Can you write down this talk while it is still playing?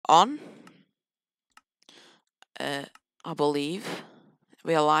on. I believe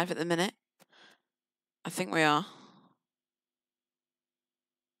we are live at the minute. I think we are.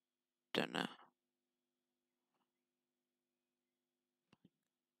 Don't know.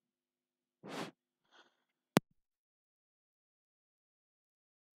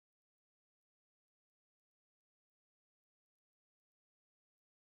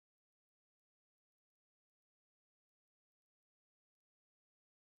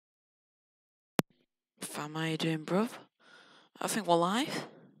 Fam, how you doing, bruv? I think we're live.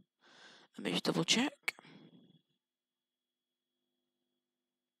 Let me just double check.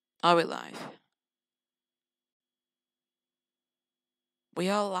 Are we live? We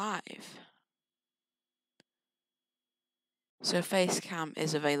are live. So Facecam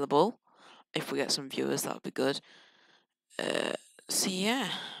is available. If we get some viewers, that would be good. So yeah.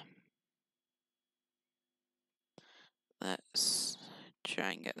 Let's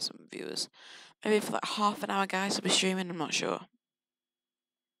try and get some viewers. Maybe for like half an hour, guys, I'll be streaming, I'm not sure.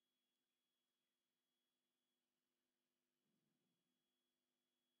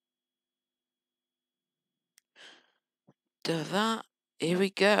 Do that. Here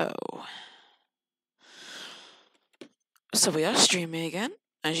we go. So we are streaming again,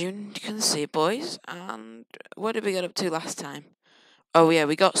 as you can see, boys. And what did we get up to last time? Oh yeah,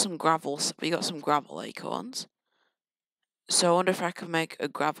 we got some gravels. We got some gravel acorns. So I wonder if I could make a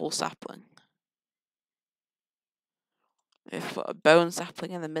gravel sapling. If I put a bone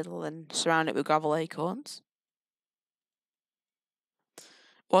sapling in the middle and surround it with gravel acorns.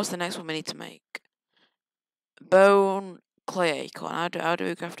 What's the next one we need to make? Bone clay acorn. How do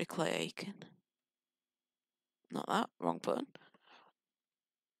we craft a clay acorn? Not that. Wrong button.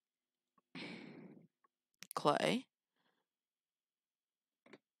 Clay.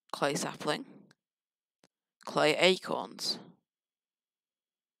 Clay sapling. Clay acorns.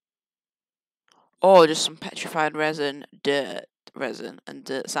 Or just some petrified resin, dirt resin, and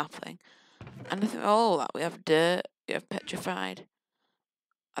dirt sapling. And I think, oh, that we have dirt, we have petrified.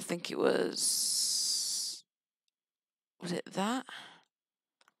 I think it was it that?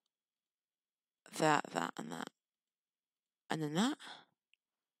 That, and that. And then that.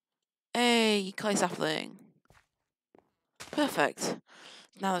 Hey, clay sapling. Perfect.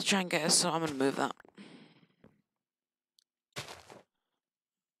 Now let's try and get us, so I'm going to move that.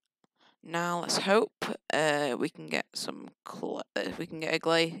 Now let's hope we can get some we can get a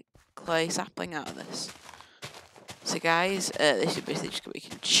clay sapling out of this. So guys, this is basically just we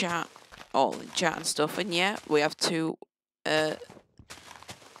can chat, all in chat and stuff, and yeah, we have two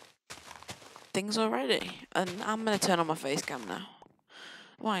things already. And I'm gonna turn on my face cam now.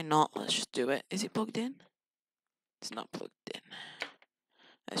 Why not? Let's just do it. Is it plugged in? It's not plugged in.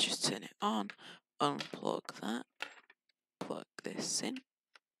 Let's just turn it on. Unplug that. Plug this in.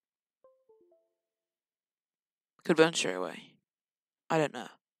 Could be on straight away. I don't know.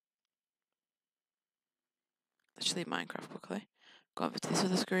 Let's just leave Minecraft quickly. Go over to this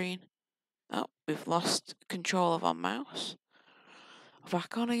other screen. Oh, we've lost control of our mouse.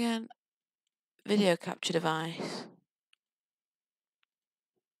 Back on again. Video capture device.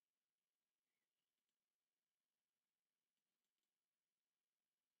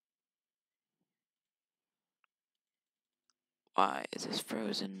 Why is this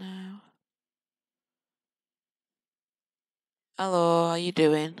frozen now? Hello, how you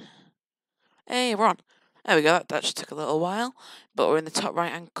doing? Hey, we're on. There we go, that just took a little while, but we're in the top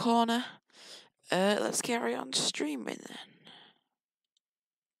right hand corner. Let's carry on streaming then.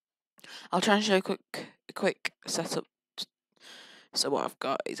 I'll try and show you a quick setup. So what I've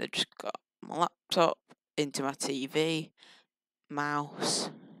got is I've just got my laptop into my TV, mouse,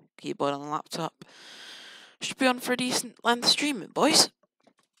 keyboard on the laptop. Should be on for a decent length streaming, boys.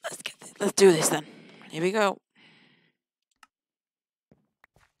 Let's do this then. Here we go.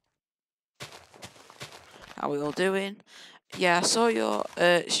 How we all doing? Yeah, I saw your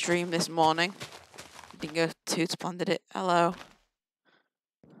stream this morning. Didn't go too to plan, did it? Hello.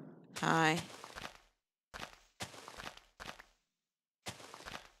 Hi.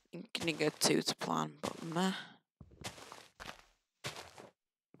 Didn't go too to plan, but meh.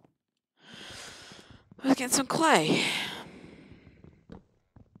 Let's get some clay.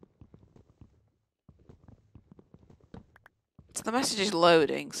 So the message is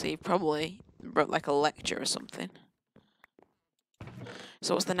loading, so you probably wrote like a lecture or something.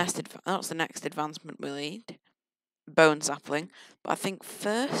 So what's the next advancement we'll need? Bone sapling. But I think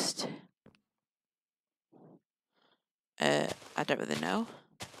first, I don't really know.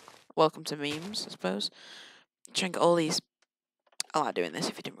 Welcome to memes, I suppose. Try and get all these. I like doing this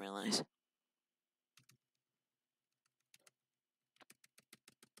if you didn't realise.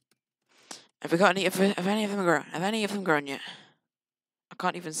 Have we got any? Have any of them grown? Have any of them grown yet? I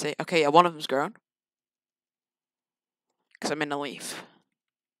can't even see. Okay, yeah, one of them's grown. Because I'm in a leaf.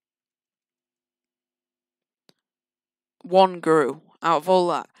 One grew out of all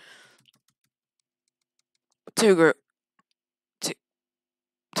that. Two grew.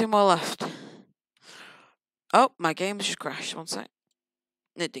 Two more left. Oh, my game's just crashed. One sec.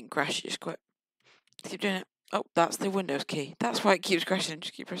 It didn't crash, it just quit. Keep doing it. Oh, that's the Windows key. That's why it keeps crashing.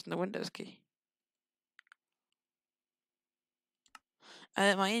 Just keep pressing the Windows key.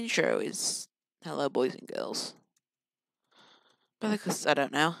 My intro is hello, boys and girls. But because I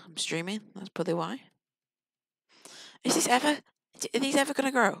don't know, I'm streaming. That's probably why. Are these ever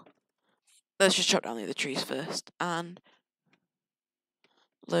gonna grow? Let's just chop down the other trees first. And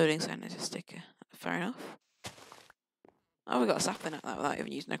loading sign is a sticker. Fair enough. Oh, we got a sapling out that without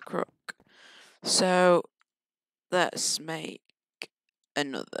even using a crook. So let's make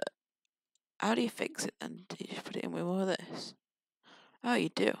another. How do you fix it then? Do you just put it in with more of this? Oh, you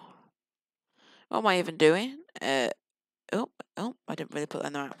do. What am I even doing? Oh, I didn't really put that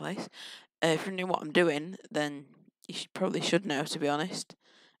in the right place. If you know what I'm doing, then you probably should know, to be honest,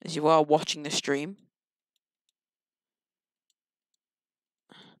 as you are watching the stream.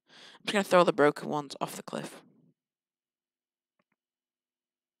 I'm just going to throw the broken ones off the cliff.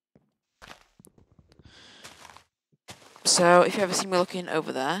 So, if you ever see me looking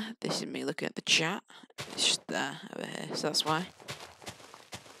over there, this is me looking at the chat. It's just there, over here, so that's why.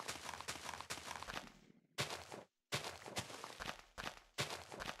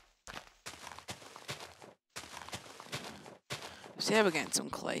 So yeah, we're getting some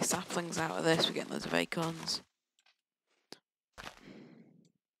clay saplings out of this, we're getting loads of acorns.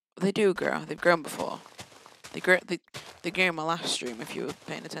 They do grow, they've grown before. They grew in my last stream, if you were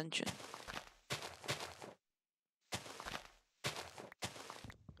paying attention.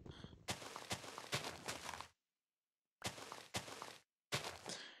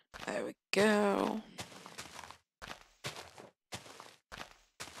 There we go.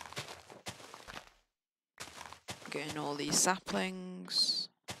 Getting all these saplings.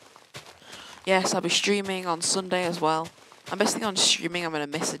 Yes, I'll be streaming on Sunday as well. I'm basically on streaming, I'm going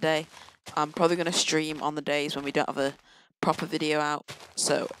to miss a day. I'm probably going to stream on the days when we don't have a proper video out.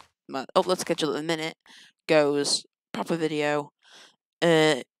 So, my upload schedule at the minute goes proper video,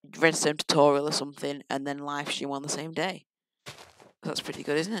 redstone tutorial or something, and then live stream on the same day. That's pretty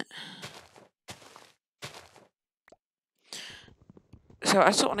good, isn't it? So I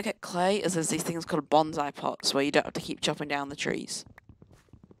just want to get clay, as there's these things called bonsai pots where you don't have to keep chopping down the trees.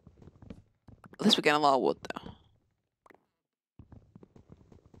 At least we're getting a lot of wood, though.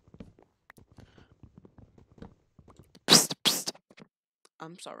 Psst, psst.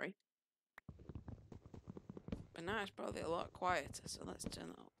 I'm sorry. But now it's probably a lot quieter, so let's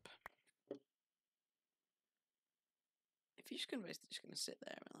turn it up. If you're just gonna sit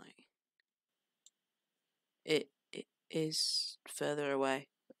there and like, it is further away,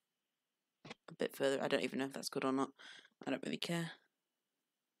 a bit further. I don't even know if that's good or not. I don't really care.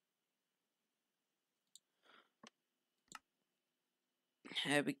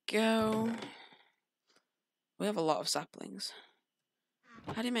 Here we go. We have a lot of saplings.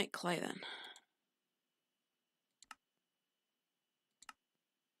 How do you make clay then?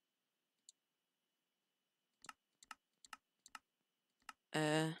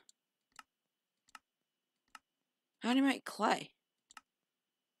 How do you make clay?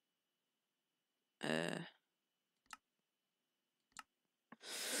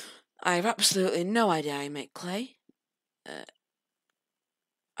 I have absolutely no idea how you make clay.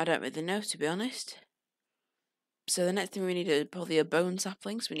 I don't really know, to be honest. So the next thing we need is probably a bone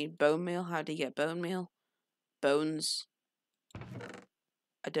sapling. So we need bone meal. How do you get bone meal? Bones.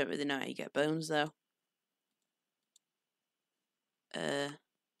 I don't really know how you get bones though.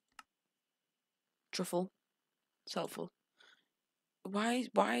 Truffle. It's helpful. Why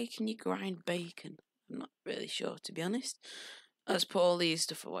can you grind bacon? I'm not really sure, to be honest. Let's put all these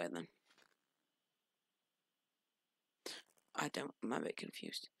stuff away then. I'm a bit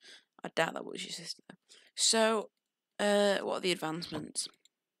confused. I doubt that was your sister. So, what are the advancements?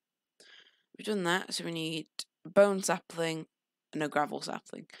 We've done that, so we need bone sapling and a gravel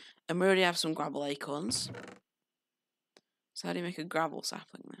sapling. And we already have some gravel acorns. So how do you make a gravel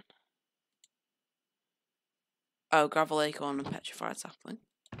sapling then? Oh, gravel acorn and petrified sapling.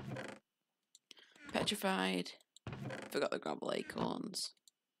 Petrified. Forgot the gravel acorns.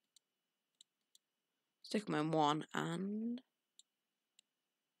 Stick them in one and...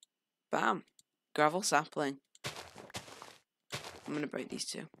 bam! Gravel sapling. I'm going to break these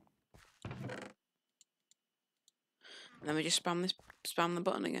two. And then we just spam the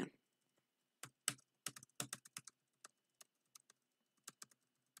button again.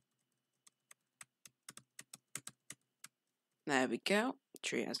 There we go.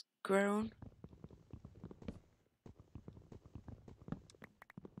 Tree has grown.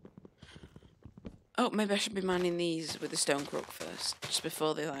 Oh, maybe I should be mining these with the stone crook first, just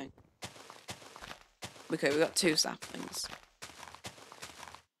before they like. Okay, we got 2 saplings.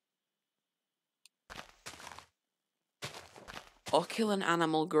 Or kill an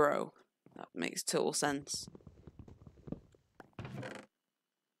animal grow. That makes total sense.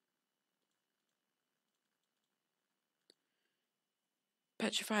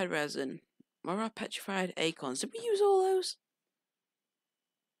 Petrified resin. Where are petrified acorns? Did we use all those?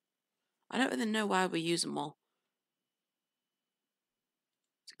 I don't really know why we use them all.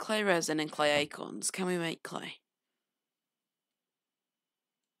 Clay resin and clay acorns. Can we make clay?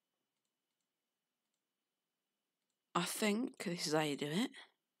 I think this is how you do it.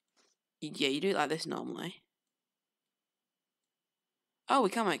 Yeah, you do it like this normally. Oh,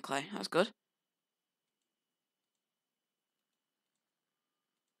 we can make clay. That's good.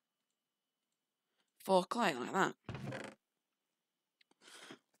 For clay like that.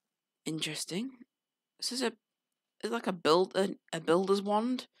 Interesting. This is it's like a builder's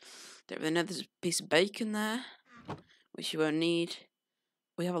wand. Don't really know. There's a piece of bacon there, which you won't need.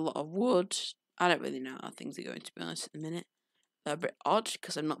 We have a lot of wood. I don't really know how things are going, to be honest, at the minute. They're a bit odd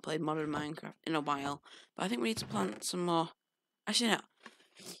because I've not played modern Minecraft in a while. But I think we need to plant some more. Actually, no.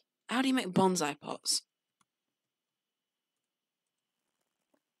 How do you make bonsai pots?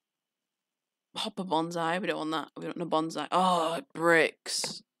 Hopper bonsai. We don't want that. We don't want a bonsai. Oh,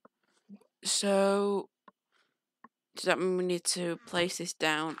 bricks. So, does that mean we need to place this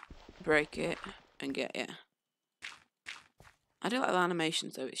down, break it, and get it? I do like the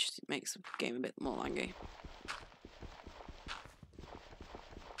animations though, it makes the game a bit more laggy.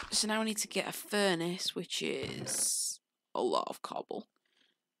 So now we need to get a furnace, which is a lot of cobble.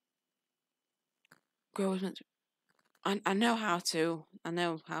 Growers meant to... I know how to. I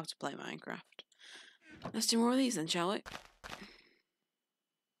know how to play Minecraft. Let's do more of these then, shall we?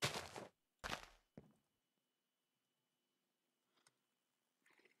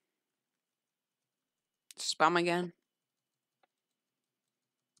 Spam again.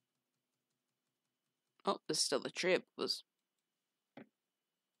 Oh, there's still a tree above us.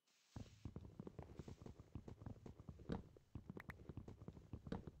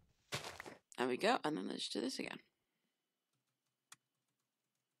 There we go, and then let's do this again.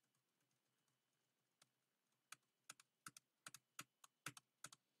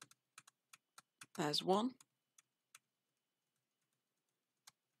 There's one.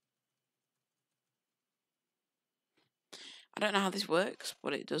 I don't know how this works,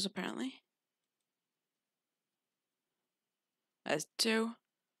 but it does apparently. There's 2.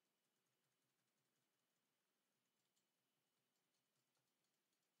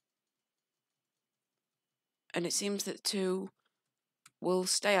 And it seems that 2 will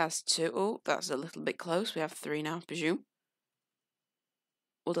stay as 2. Oh, that's a little bit close. We have 3 now, I presume.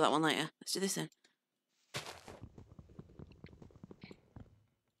 We'll do that one later. Let's do this then.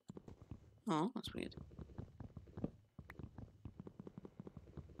 Oh, that's weird.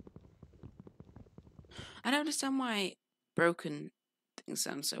 I don't understand why broken things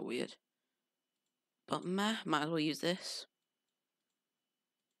sound so weird. But meh, might as well use this.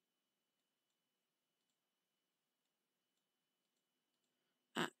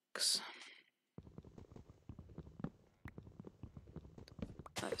 Axe.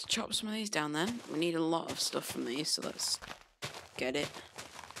 Let's chop some of these down then. We need a lot of stuff from these, so let's get it.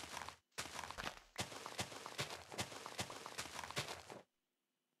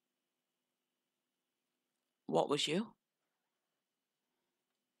 What was you?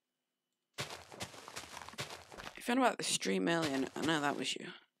 If you know about the stream earlier, I know that was you.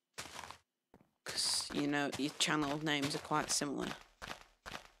 Because, you know, your channel names are quite similar.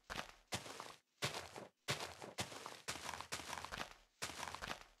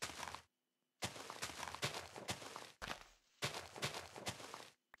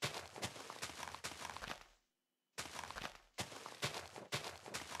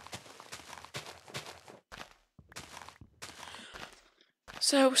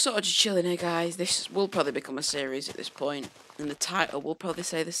 So, we're sort of just chilling here, guys. This will probably become a series at this point, and the title will probably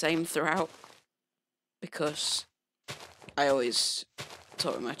say the same throughout, because I always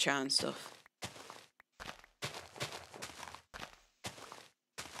talk with my chat and stuff.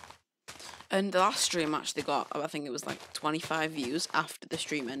 And the last stream actually got, I think it was like 25 views after the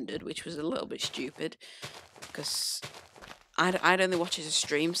stream ended, which was a little bit stupid, because I'd only watch it as a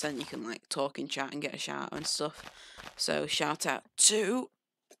stream, so then you can like talk in chat and get a shout out and stuff. So shout out to,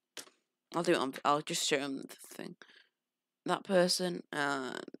 I'll do it on, I'll just show them the thing. That person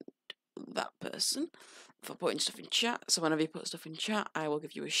and that person. for putting stuff in chat. So whenever you put stuff in chat, I will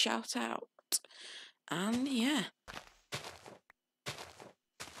give you a shout out. And yeah.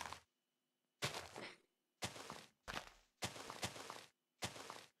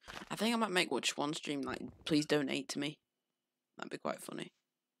 I think I might make watch one stream like, please donate to me. That'd be quite funny.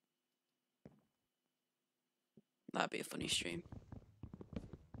 That'd be a funny stream.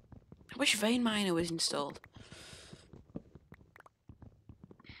 I wish Vein Miner was installed.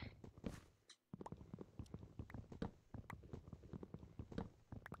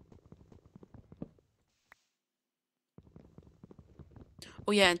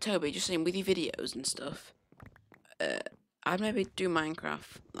 Oh yeah, and Toby, just saying, with your videos and stuff, I'd maybe do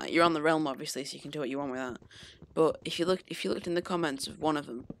Minecraft. Like, you're on the realm, obviously, so you can do what you want with that. But if you looked in the comments of one of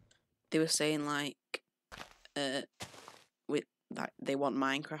them, they were saying like, with like they want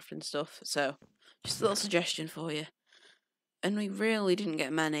Minecraft and stuff. So, just a little suggestion for you. And we really didn't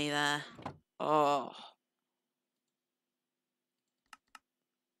get many there. Oh.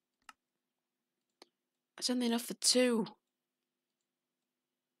 It's only enough for 2.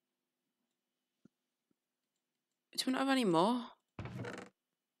 Do we not have any more?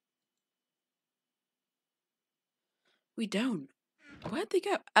 We don't. Where'd they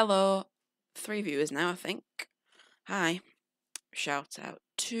go? Hello. 3 viewers now, I think. Hi. Shout out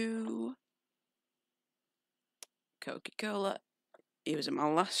to Coca-Cola. He was in my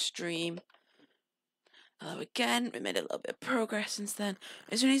last stream. Hello again. We made a little bit of progress since then.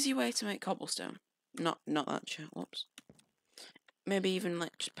 Is there an easy way to make cobblestone? Not that chat. Whoops. Maybe even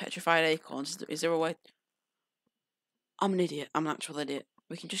like just petrified acorns. Is there a way? I'm an idiot. I'm an actual idiot.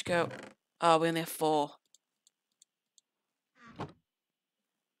 We can just go. Oh, we only have 4.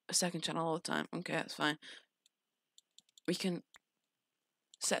 A second channel all the time. Okay, that's fine. We can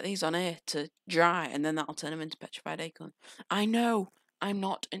set these on here to dry, and then that'll turn them into petrified acorn. I know. I'm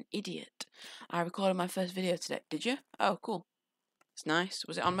not an idiot. I recorded my first video today. Did you? Oh, cool. It's nice.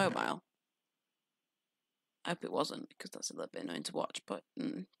 Was it on mobile? I hope it wasn't, because that's a little bit annoying to watch, but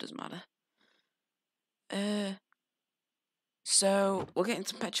doesn't matter. So we're getting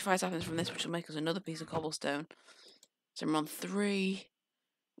some petrified saplings from this, which will make us another piece of cobblestone. So we're on 3.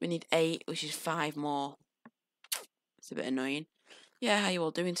 We need 8, which is 5 more. It's a bit annoying. Yeah, how you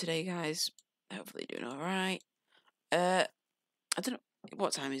all doing today, guys? Hopefully doing alright. I don't know.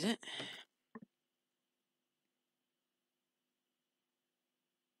 What time is it?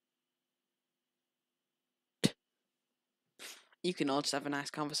 You can all just have a nice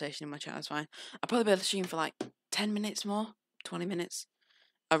conversation in my chat, it's fine. I'll probably be able to stream for like 10 minutes more, 20 minutes,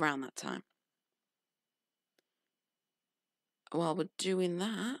 around that time. While we're doing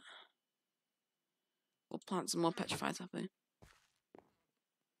that, we'll plant some more petrified sapling.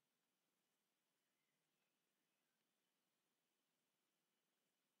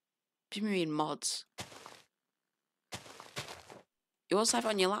 What do you mean mods? You also have it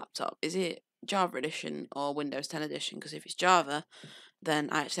on your laptop. Is it Java edition or Windows 10 edition? Because if it's Java, then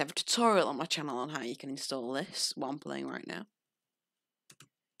I actually have a tutorial on my channel on how you can install this, what I'm playing right now.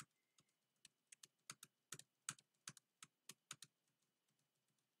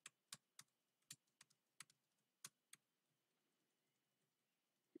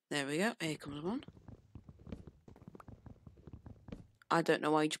 There we go. Here comes one. I don't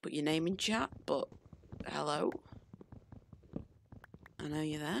know why you just put your name in chat, but hello. I know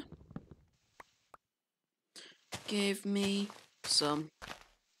you're there. Give me some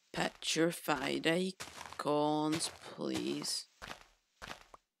petrified acorns, please.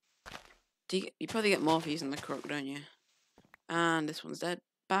 You probably get more for using the crook, don't you? And this one's dead.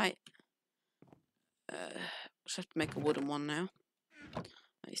 Bye. Just have to make a wooden one now.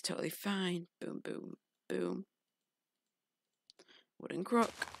 That is totally fine. Boom, boom, boom. Wooden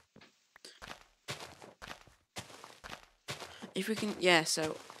crook. If we can, yeah.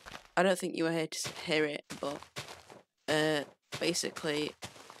 So I don't think you were here to hear it, but basically,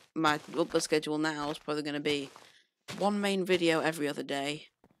 my upload schedule now is probably going to be 1 main video every other day,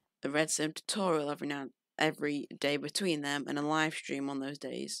 a redstone tutorial every day between them, and a live stream on those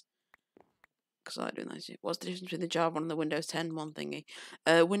days. Because I like doing that. What's the difference between the Java one and the Windows 10 one thingy?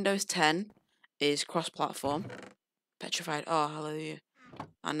 Windows 10 is cross-platform. Petrified. Oh, hallelujah.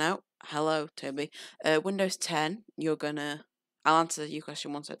 I know. Hello, Toby. Windows 10, you're gonna... I'll answer your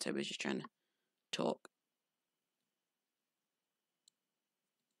question once that Toby's just trying to talk.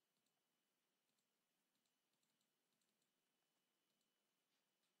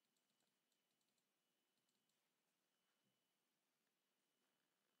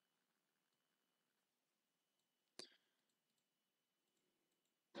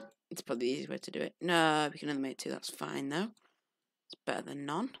 It's probably the easiest way to do it. No, we can only make 2. That's fine, though. It's better than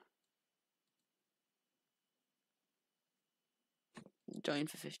none. join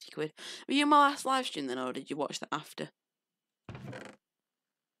for 50 quid. Were you in my last live stream then, or did you watch that after?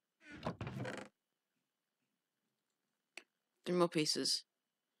 3 more pieces.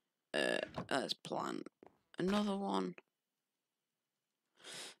 Let's plant another one.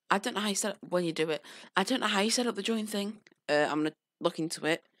 I don't know how you set up when you do it. I don't know how you set up the join thing. I'm gonna look into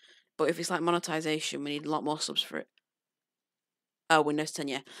it. But if it's like monetization, we need a lot more subs for it. Oh, Windows 10,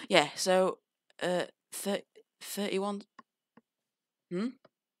 yeah. Yeah, so 31.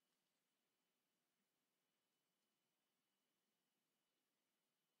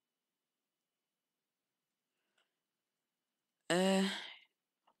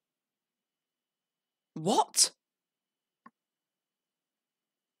 What?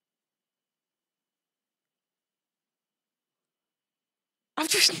 I've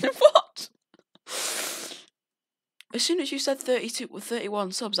just what? As soon as you said 32 with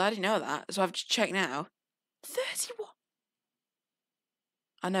 31 subs, I didn't know that, so I've just checked now. 31.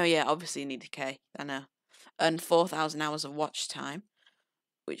 I know, yeah, obviously you need a K, I know. And 4,000 hours of watch time,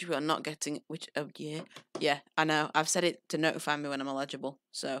 which we are not getting, yeah, I know. I've set it to notify me when I'm eligible,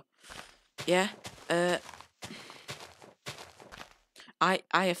 so, yeah. I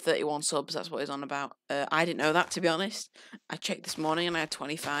have 31 subs, that's what it's on about. I didn't know that, to be honest. I checked this morning and I had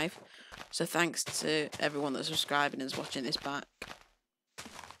 25. So thanks to everyone that's subscribing and is watching this back.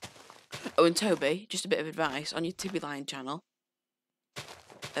 Oh, and Toby, just a bit of advice on your Tibby Line channel.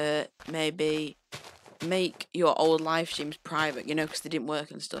 Maybe make your old live streams private, you know, because they didn't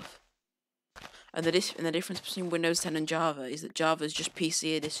work and stuff. And the difference between Windows 10 and Java is that Java is just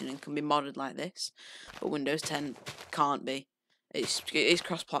PC edition and can be modded like this, but Windows 10 can't be. It is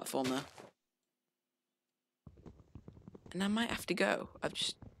cross-platform though. And I might have to go. I've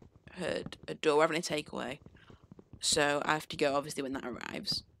just heard a door having a takeaway, so I have to go obviously when that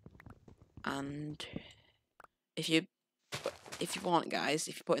arrives. And if you want, guys,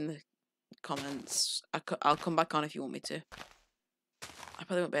 if you put in the comments, I'll come back on if you want me to. I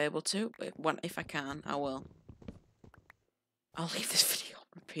probably won't be able to, but if I can, I will. I'll leave this video on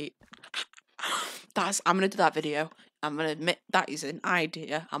repeat. I'm gonna do that video. I'm gonna admit that is an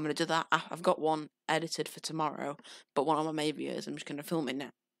idea. I'm gonna do that. I've got one edited for tomorrow, but one of my main videos, I'm just gonna film it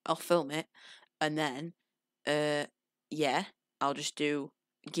now. I'll film it, and then, yeah, I'll just do.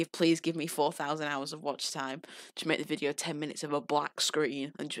 Please give me 4,000 hours of watch time to make the video 10 minutes of a black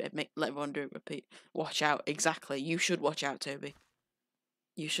screen and just let everyone do it repeat. Watch out, exactly. You should watch out, Toby.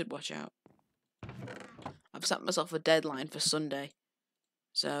 You should watch out. I've set myself a deadline for Sunday,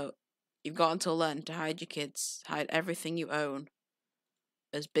 so you've got until then to hide your kids, hide everything you own,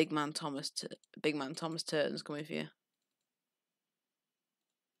 as Big Man Thomas Turton's coming for you.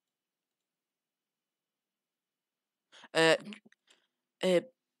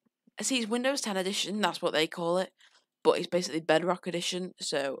 See, it's Windows 10 edition, that's what they call it, but it's basically Bedrock edition.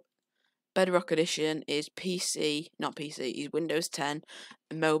 So Bedrock edition is not PC, is Windows 10,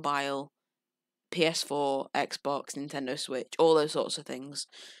 mobile, PS4, Xbox, Nintendo Switch, all those sorts of things.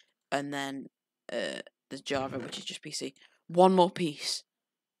 And then there's Java, which is just PC. One more piece.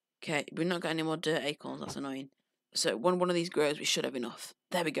 Okay, we've not got any more dirt acorns, that's annoying. So when one of these grows, we should have enough.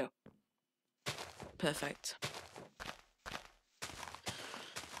 There we go. Perfect.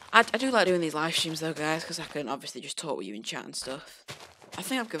 I do like doing these live streams though, guys, because I can obviously just talk with you in chat and stuff. I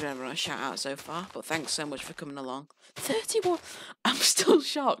think I've given everyone a shout out so far, but thanks so much for coming along. 31! I'm still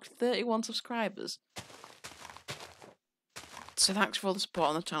shocked. 31 subscribers. So thanks for all the support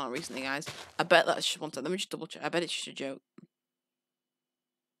on the channel recently, guys. I bet that's just one time. Let me just double check. I bet it's just a joke.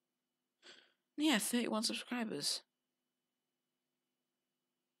 Yeah, 31 subscribers.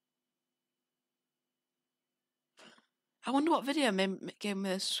 I wonder what video gave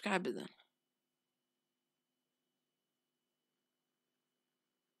me a subscriber then.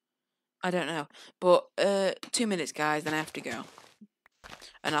 I don't know. But 2 minutes, guys, then I have to go.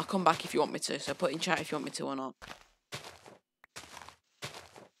 And I'll come back if you want me to. So put in chat if you want me to or not.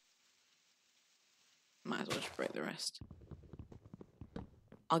 Might as well just break the rest.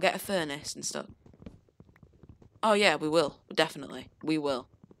 I'll get a furnace and stuff. Oh yeah, we will. Definitely. We will.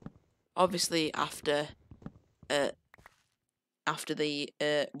 Obviously after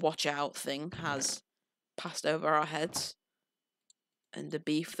the watch out thing has passed over our heads, and the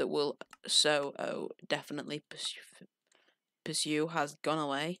beef that will definitely pursue has gone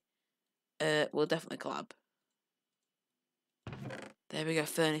away, we'll definitely collab. There we go,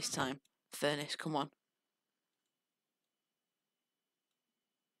 furnace time. Furnace, come on.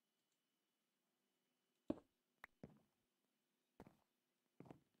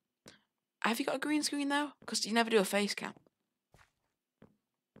 Have you got a green screen though? Because you never do a face cam.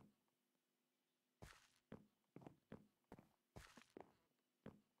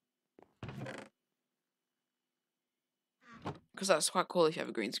 because that's quite cool if you have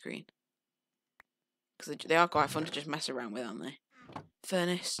a green screen. Because they are quite fun to just mess around with, aren't they?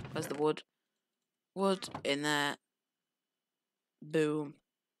 Furnace, where's the wood? Wood in there. Boom.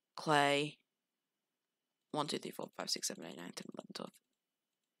 Clay. 1, 2, 3, 4, 5, 6, 7, 8, 9, 10, 11, 12.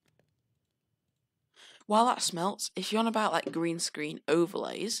 While that smelts, if you're on about like green screen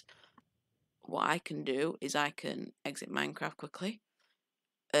overlays, what I can do is I can exit Minecraft quickly,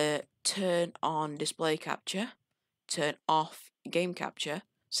 turn on display capture, turn off game capture,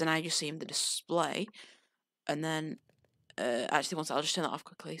 so now you just see the display, and then actually once I'll just turn that off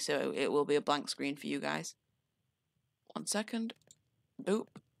quickly so it will be a blank screen for you guys. 1 second. Boop.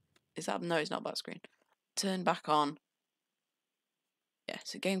 Is that no? It's not black screen. Turn back on. Yeah,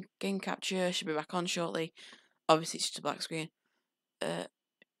 so game capture should be back on shortly. Obviously it's just a black screen.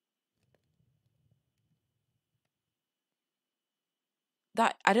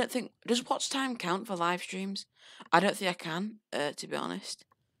 That I don't think, does watch time count for live streams? I don't think I can, to be honest.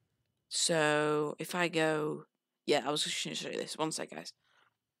 So if I go, yeah, I was just going to show you this. 1 sec, guys.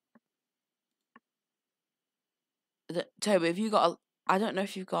 Toby, have you got I don't know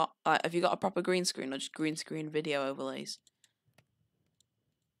if you've got, have you got a proper green screen or just green screen video overlays?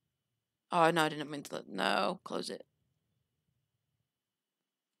 Oh no, I didn't mean to. No, close it.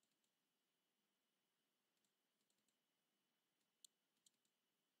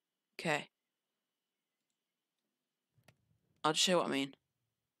 Okay. I'll just show you what I mean.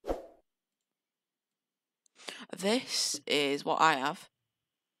 This is what I have.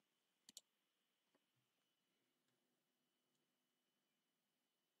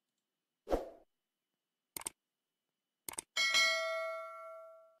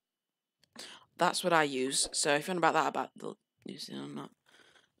 That's what I use. So if you're on about that, about the using or not,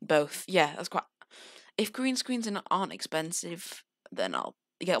 both. Yeah, that's quite. If green screens aren't expensive, then I'll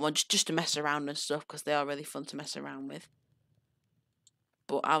get one just to mess around and stuff, because they are really fun to mess around with.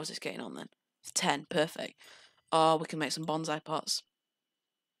 But I was just getting on then. It's 10, perfect. Oh, we can make some bonsai pots.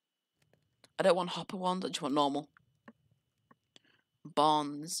 I don't want hopper ones, I just want normal.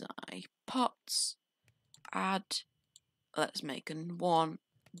 Bonsai pots. Add. Let's make one.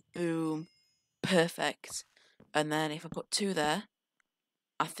 Boom. Perfect. And then if I put 2 there,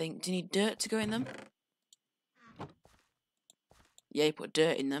 I think, do you need dirt to go in them? Yeah, you put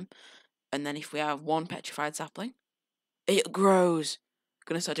dirt in them. And then if we have 1 petrified sapling, it grows.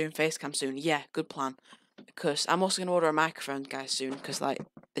 Gonna start doing face cam soon. Yeah, good plan. Because I'm also gonna order a microphone, guys, soon. Because like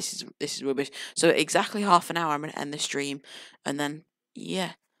this is rubbish. So exactly half an hour, I'm gonna end the stream, and then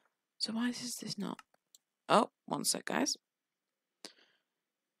yeah. So why is this not? Oh, 1 sec, guys.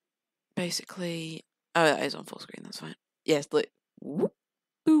 Basically, oh, that is on full screen. That's fine. Yes, look.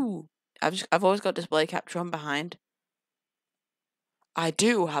 Ooh, I've always got display capture on behind. I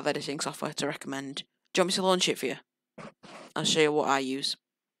do have editing software to recommend. Do you want me to launch it for you? I'll show you what I use.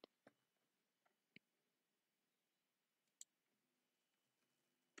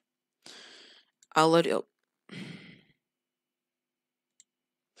 I'll load it up.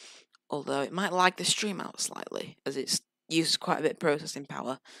 Although it might lag the stream out slightly, as it uses quite a bit of processing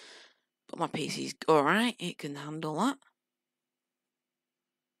power. But my PC's alright, it can handle that.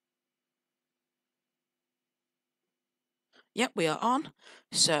 Yep, we are on.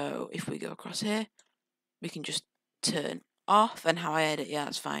 So if we go across here, we can just turn off, and how I edit, yeah,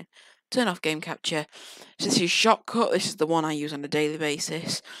 that's fine. Turn off game capture. So this is Shotcut, this is the one I use on a daily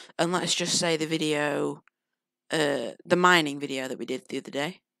basis. And let's just say the video, the mining video that we did the other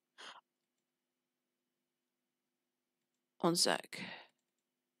day. 1 sec.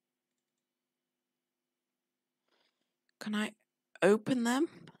 Can I open them?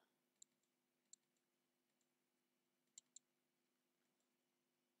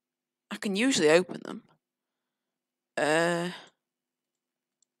 I can usually open them. Let's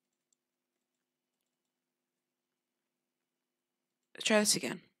try this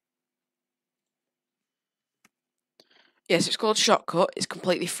again. Yes, it's called Shotcut. It's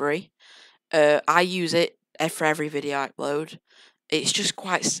completely free. I use it for every video I upload. It's just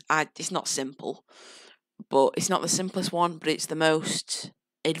it's not simple, but it's not the simplest one, but it's the most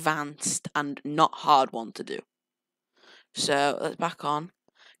advanced and not hard one to do. So let's back on.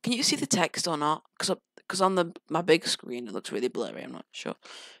 Can you see the text or not? Because on my big screen it looks really blurry. I'm not sure.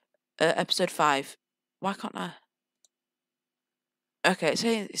 Episode 5. Why can't I? Okay, it's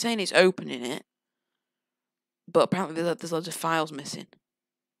saying it's opening it, but apparently there's loads of files missing.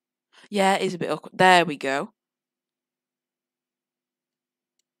 Yeah, it is a bit awkward. There we go.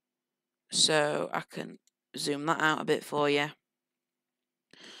 So I can zoom that out a bit for you.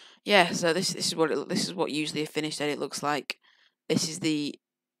 Yeah, so this is what usually a finished edit looks like. This is the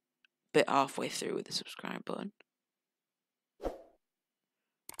bit halfway through with the subscribe button.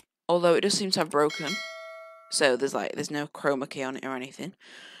 although it does seem to have broken. So there's no chroma key on it or anything.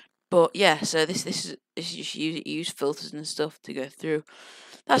 But yeah, so this is just use filters and stuff to go through.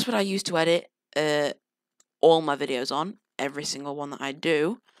 That's what I use to edit all my videos on, every single one that I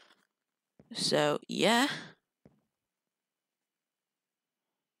do. So yeah,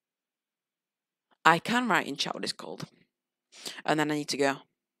 I can write in chat what it's called, and then I need to go.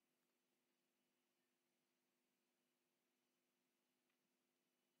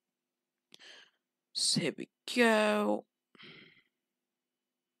 So here we go.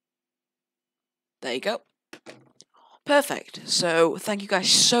 There you go. Perfect. So thank you guys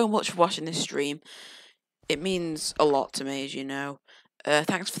so much for watching this stream. It means a lot to me, as you know.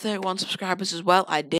 Thanks for 31 subscribers as well. I did